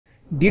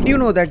Did you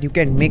know that you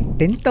can make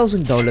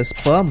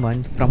 $10,000 per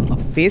month from a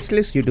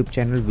faceless YouTube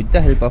channel with the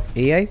help of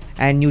AI?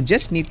 And you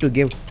just need to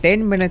give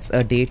 10 minutes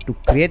a day to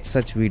create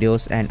such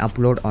videos and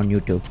upload on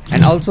YouTube.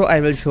 And also I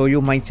will show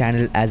you my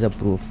channel as a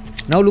proof.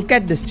 Now look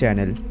at this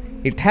channel.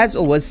 It has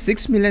over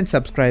 6 million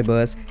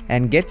subscribers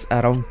and gets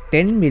around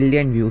 10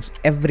 million views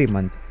every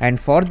month. And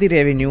for the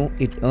revenue,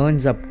 it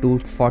earns up to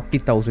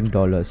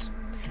 $40,000.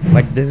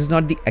 But this is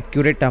not the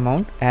accurate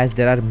amount, as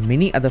there are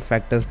many other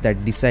factors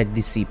that decide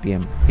the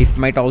CPM. It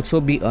might also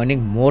be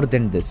earning more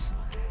than this.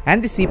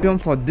 And the CPM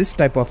for this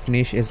type of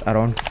niche is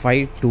around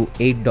 $5 to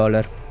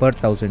 $8 per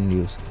 1,000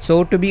 views.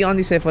 So to be on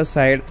the safer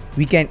side,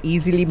 we can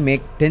easily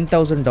make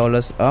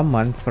 $10,000 a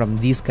month from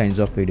these kinds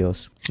of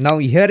videos. Now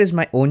here is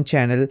my own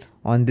channel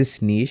on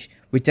this niche,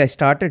 which I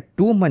started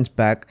 2 months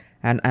back,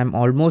 and I'm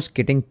almost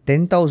getting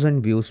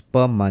 10,000 views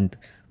per month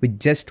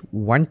with just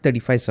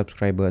 135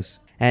 subscribers.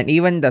 And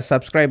even the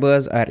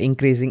subscribers are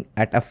increasing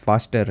at a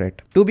faster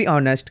rate. To be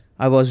honest,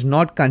 I was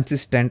not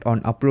consistent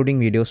on uploading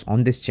videos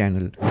on this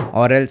channel,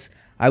 or else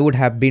I would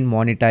have been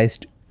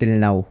monetized till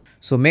now.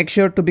 So make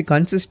sure to be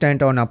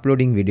consistent on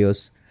uploading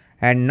videos.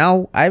 And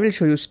now I will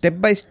show you step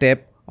by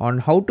step on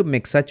how to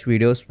make such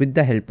videos with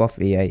the help of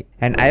AI.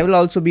 And I will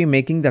also be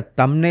making the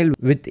thumbnail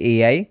with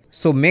AI.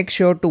 So make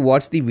sure to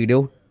watch the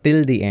video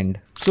till the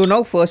end. So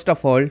now first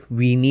of all,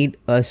 we need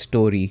a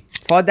story.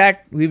 For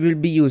that, we will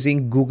be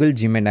using Google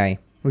Gemini,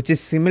 which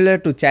is similar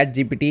to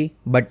ChatGPT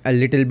but a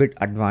little bit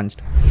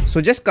advanced.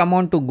 So just come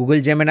on to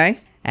Google Gemini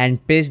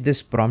and paste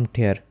this prompt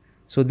here.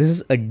 So this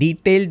is a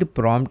detailed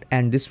prompt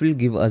and this will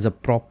give us a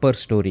proper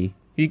story.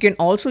 You can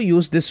also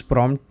use this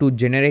prompt to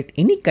generate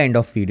any kind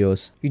of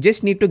videos. You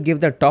just need to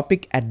give the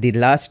topic at the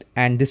last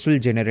and this will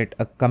generate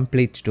a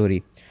complete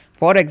story.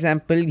 For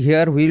example,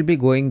 here we will be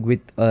going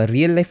with a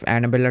real life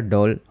Annabella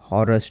doll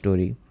horror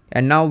story.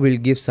 And now we'll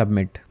give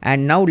submit.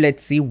 And now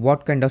let's see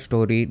what kind of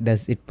story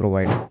does it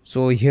provide.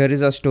 So here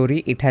is a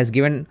story. It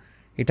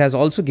has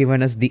also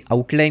given us the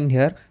outline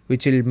here,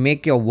 which will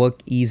make your work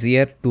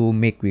easier to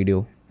make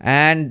video.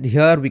 And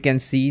here we can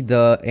see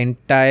the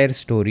entire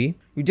story.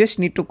 You just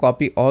need to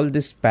copy all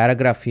this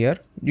paragraph here.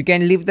 You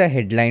can leave the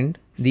headline.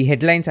 The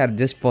headlines are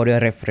just for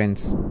your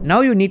reference.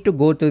 Now you need to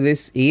go to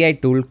this AI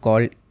tool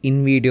called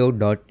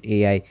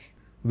invideo.ai,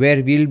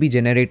 where we'll be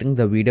generating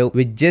the video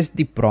with just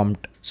the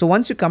prompt. So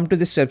once you come to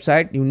this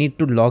website, you need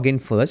to log in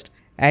first,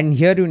 and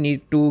here you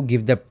need to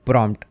give the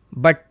prompt,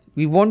 but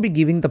we won't be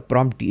giving the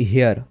prompt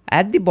here.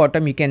 At the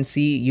bottom you can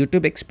see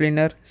YouTube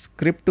Explainer,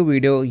 script to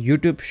video,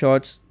 YouTube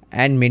Shorts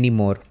and many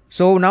more.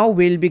 So now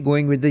we'll be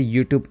going with the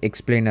YouTube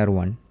Explainer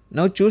one.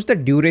 Now choose the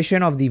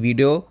duration of the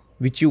video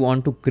which you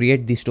want to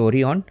create the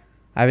story on.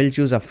 I will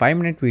choose a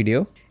 5-minute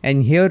video,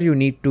 and here you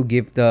need to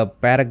give the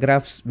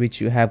paragraphs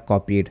which you have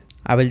copied.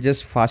 I will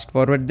just fast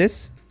forward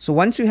this. So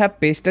once you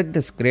have pasted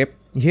the script,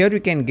 here you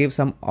can give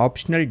some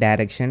optional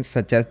directions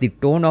such as the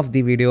tone of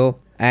the video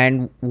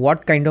and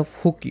what kind of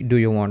hook do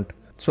you want.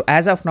 So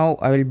as of now,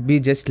 I will be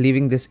just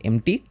leaving this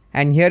empty,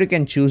 and here you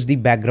can choose the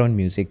background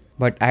music,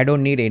 but I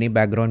don't need any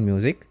background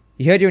music.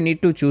 Here you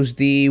need to choose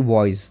the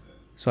voice.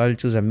 So I will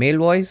choose a male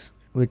voice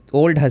with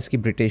old husky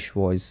British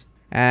voice,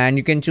 and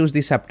you can choose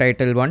the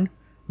subtitle one,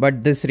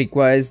 but this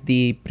requires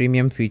the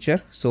premium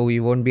feature, so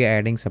we won't be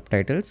adding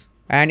subtitles.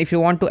 And if you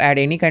want to add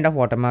any kind of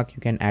watermark,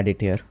 you can add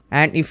it here.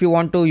 And if you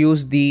want to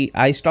use the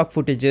iStock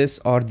footages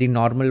or the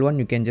normal one,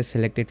 you can just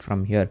select it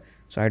from here.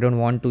 So I don't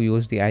want to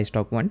use the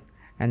iStock one,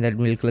 and then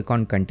we'll click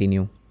on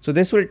continue. So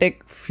this will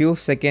take few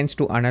seconds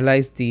to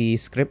analyze the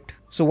script.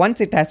 So once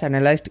it has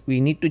analyzed,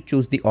 we need to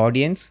choose the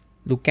audience,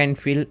 look and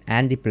feel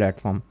and the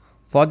platform.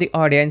 For the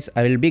audience,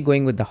 I will be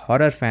going with the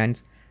horror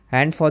fans,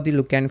 and for the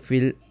look and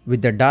feel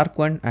with the dark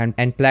one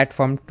and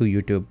platform to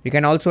YouTube. You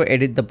can also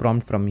edit the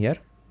prompt from here,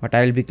 but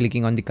I will be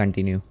clicking on the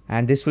continue,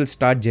 and this will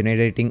start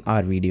generating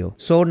our video.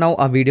 So now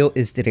our video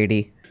is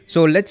ready.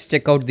 So let's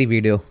check out the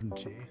video.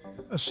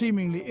 A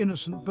seemingly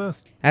innocent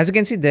birth. As you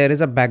can see, there is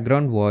a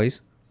background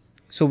voice.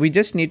 So we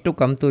just need to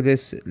come to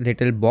this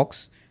little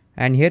box,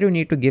 and here you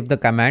need to give the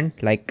command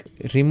like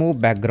remove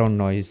background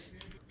noise.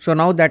 So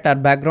now that our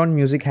background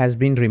music has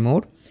been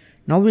removed,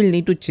 now we'll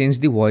need to change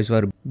the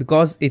voiceover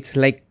because it's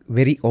like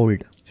very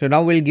old. So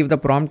now we'll give the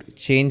prompt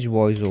change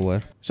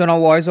voiceover. So now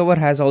voiceover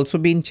has also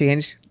been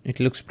changed. It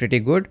looks pretty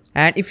good.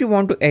 And if you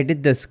want to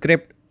edit the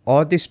script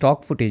or the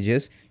stock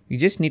footages, you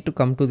just need to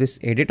come to this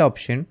edit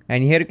option,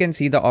 and here you can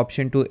see the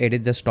option to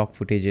edit the stock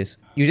footages.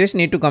 You just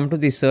need to come to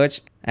the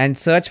search and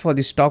search for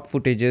the stock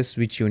footages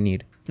which you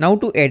need. Now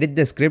to edit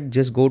the script,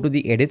 just go to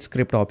the edit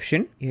script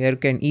option. Here you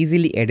can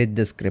easily edit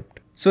the script.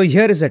 So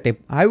here is a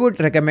tip. I would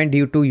recommend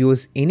you to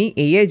use any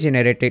AI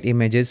generated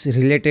images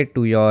related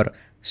to your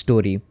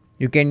story.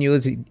 You can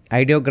use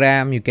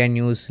ideogram, you can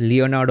use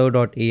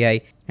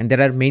leonardo.ai, and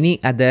there are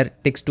many other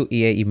text to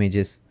AI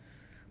images.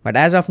 But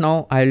as of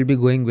now, I will be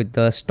going with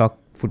the stock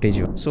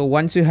footage. So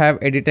once you have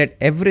edited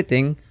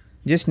everything,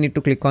 just need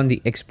to click on the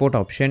export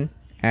option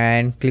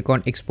and click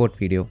on export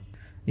video.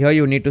 Here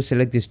you need to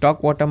select the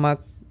stock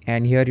watermark,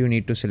 and here you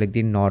need to select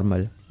the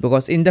normal.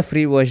 because in the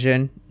free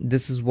version,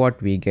 this is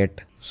what we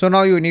get. So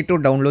now you need to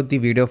download the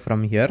video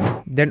from here.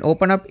 Then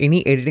open up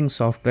any editing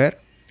software.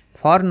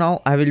 For now,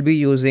 I will be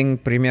using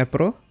Premiere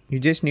Pro. You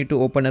just need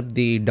to open up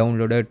the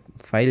downloaded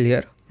file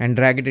here and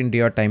drag it into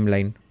your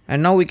timeline.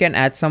 And now we can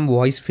add some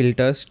voice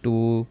filters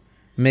to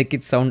make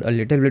it sound a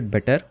little bit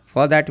better.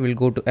 For that, we'll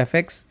go to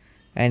FX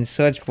and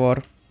search for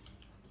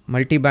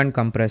multiband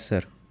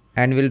compressor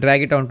and we'll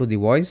drag it onto the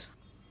voice.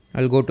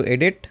 I'll go to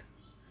edit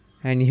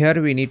and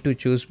here we need to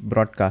choose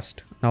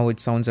broadcast. Now it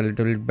sounds a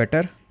little bit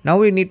better. Now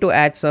we need to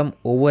add some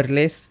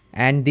overlays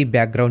and the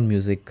background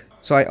music.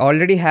 So I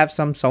already have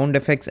some sound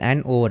effects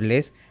and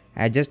overlays.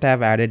 I just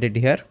have added it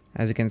here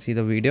as you can see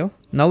the video.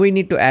 Now we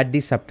need to add the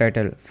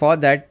subtitle. For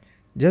that,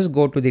 just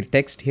go to the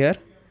text here,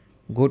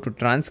 go to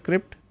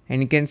transcript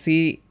and you can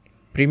see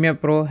Premiere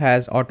Pro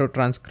has auto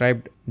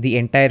transcribed the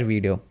entire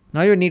video.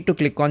 Now you need to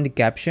click on the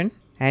caption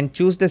and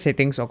choose the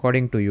settings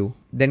according to you.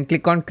 Then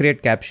click on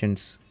create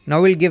captions.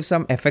 Now we'll give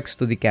some effects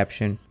to the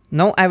caption.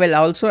 Now I will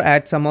also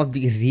add some of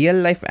the real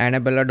life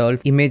Annabella doll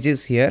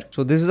images here.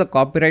 So this is a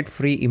copyright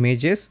free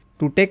images.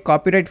 To take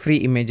copyright free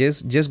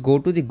images, just go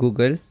to the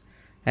Google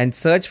and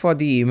search for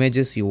the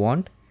images you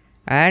want.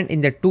 And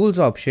in the tools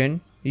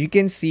option, you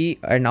can see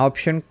an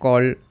option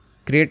called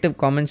Creative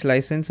Commons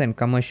license and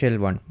commercial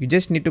one. You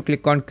just need to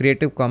click on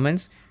Creative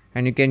Commons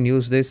and you can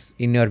use this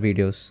in your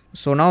videos.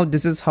 So now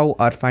this is how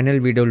our final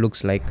video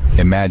looks like.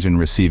 Imagine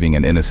receiving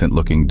an innocent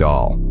looking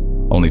doll,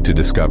 only to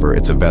discover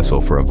it's a vessel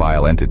for a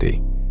vile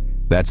entity.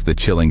 That's the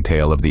chilling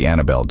tale of the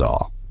Annabelle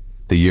doll.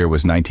 The year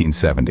was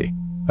 1970,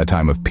 a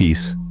time of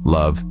peace,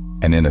 love,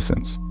 and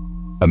innocence.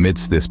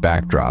 Amidst this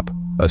backdrop,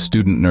 a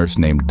student nurse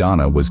named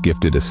Donna was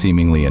gifted a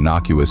seemingly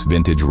innocuous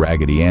vintage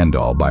Raggedy Ann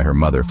doll by her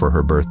mother for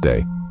her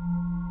birthday.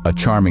 A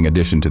charming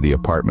addition to the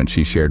apartment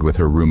she shared with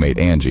her roommate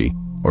Angie,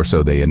 or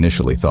so they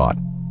initially thought.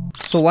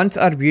 So once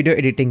our video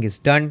editing is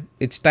done,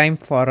 it's time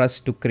for us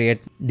to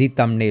create the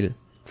thumbnail.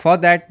 For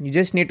that, you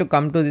just need to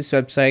come to this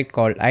website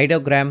called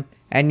Ideogram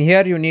and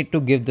here you need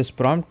to give this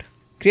prompt.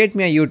 Create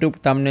me a YouTube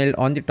thumbnail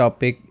on the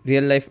topic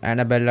real life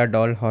Annabella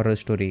doll horror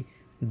story,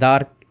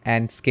 dark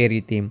and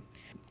scary theme.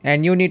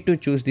 And you need to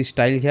choose the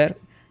style here.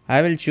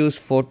 I will choose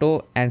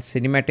photo and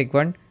cinematic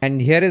one.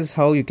 And here is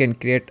how you can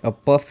create a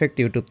perfect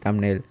YouTube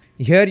thumbnail.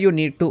 Here you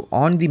need to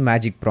on the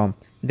magic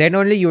prompt. Then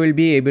only you will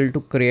be able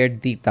to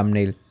create the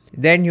thumbnail.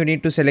 Then you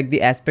need to select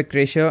the aspect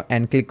ratio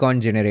and click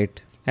on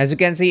generate. As you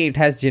can see, it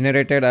has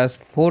generated us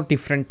 4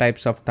 different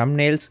types of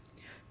thumbnails.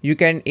 You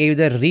can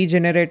either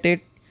regenerate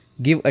it,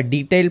 give a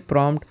detailed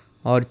prompt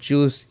or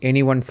choose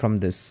anyone from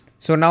this.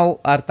 So now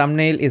our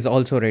thumbnail is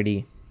also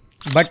ready.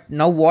 But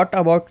now what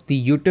about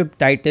the YouTube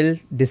title,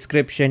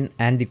 description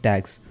and the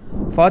tags?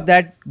 For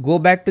that, go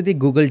back to the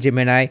Google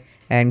Gemini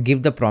and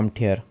give the prompt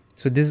here.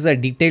 So this is a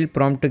detailed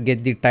prompt to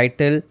get the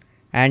title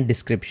and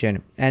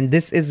description. And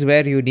this is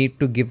where you need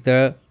to give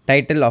the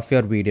title of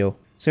your video.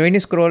 So when you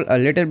scroll a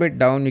little bit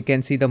down, you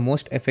can see the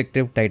most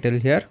effective title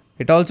here.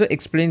 It also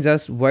explains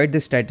us why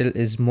this title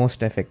is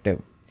most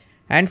effective.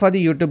 And for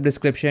the YouTube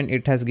description,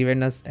 it has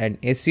given us an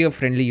SEO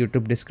friendly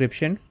YouTube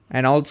description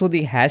and also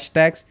the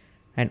hashtags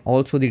and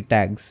also the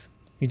tags.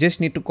 You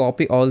just need to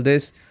copy all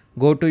this,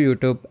 go to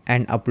YouTube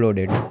and upload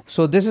it.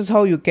 So this is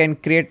how you can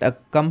create a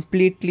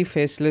completely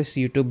faceless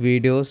YouTube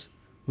videos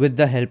with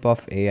the help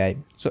of AI.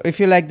 So if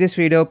you like this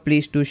video,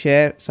 please do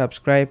share,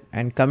 subscribe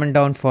and comment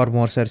down for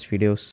more such videos.